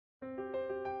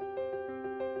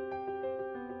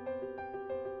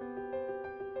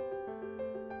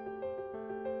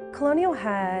Colonial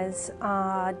has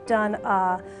done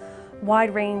a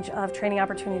wide range of training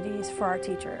opportunities for our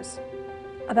teachers.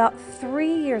 About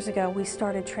 3 years ago, we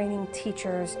started training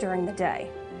teachers during the day.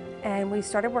 And we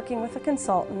started working with a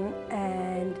consultant,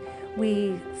 and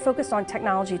we focused on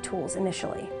technology tools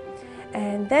initially.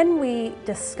 And then we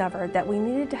discovered that we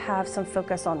needed to have some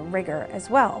focus on rigor as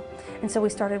well. And so we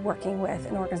started working with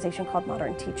an organization called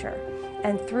Modern Teacher.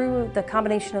 And through the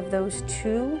combination of those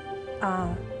two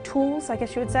tools, I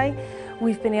guess you would say,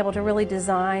 we've been able to really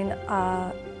design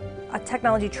a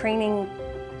technology training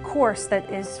course that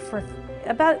is for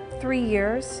about 3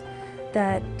 years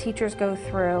that teachers go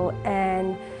through,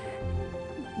 and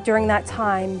during that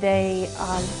time they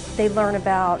learn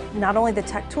about not only the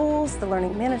tech tools, the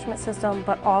learning management system,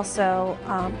 but also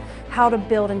how to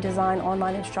build and design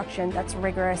online instruction that's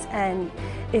rigorous and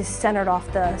is centered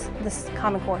off the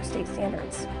Common Core state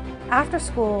standards. After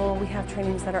school, we have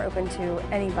trainings that are open to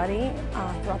anybody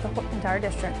throughout the whole entire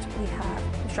district. We have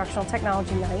instructional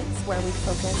technology nights where we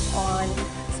focus on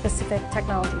specific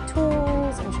technology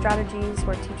tools and strategies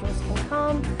where teachers can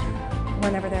come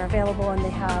whenever they're available, and they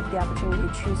have the opportunity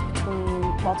to choose between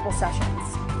multiple sessions.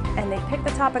 And they pick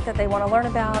the topic that they want to learn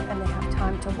about, and they have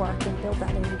time to work and build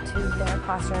that into their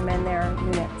classroom and their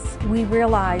units. We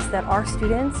realize that our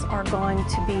students are going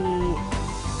to be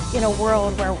in a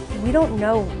world where we don't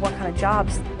know what kind of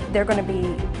jobs they're going to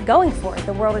be going for.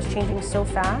 The world is changing so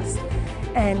fast,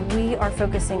 and we are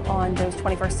focusing on those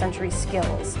 21st century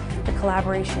skills, the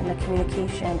collaboration, the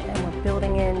communication, and we're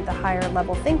building in the higher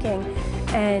level thinking,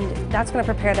 and that's going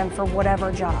to prepare them for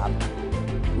whatever job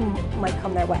might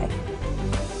come their way.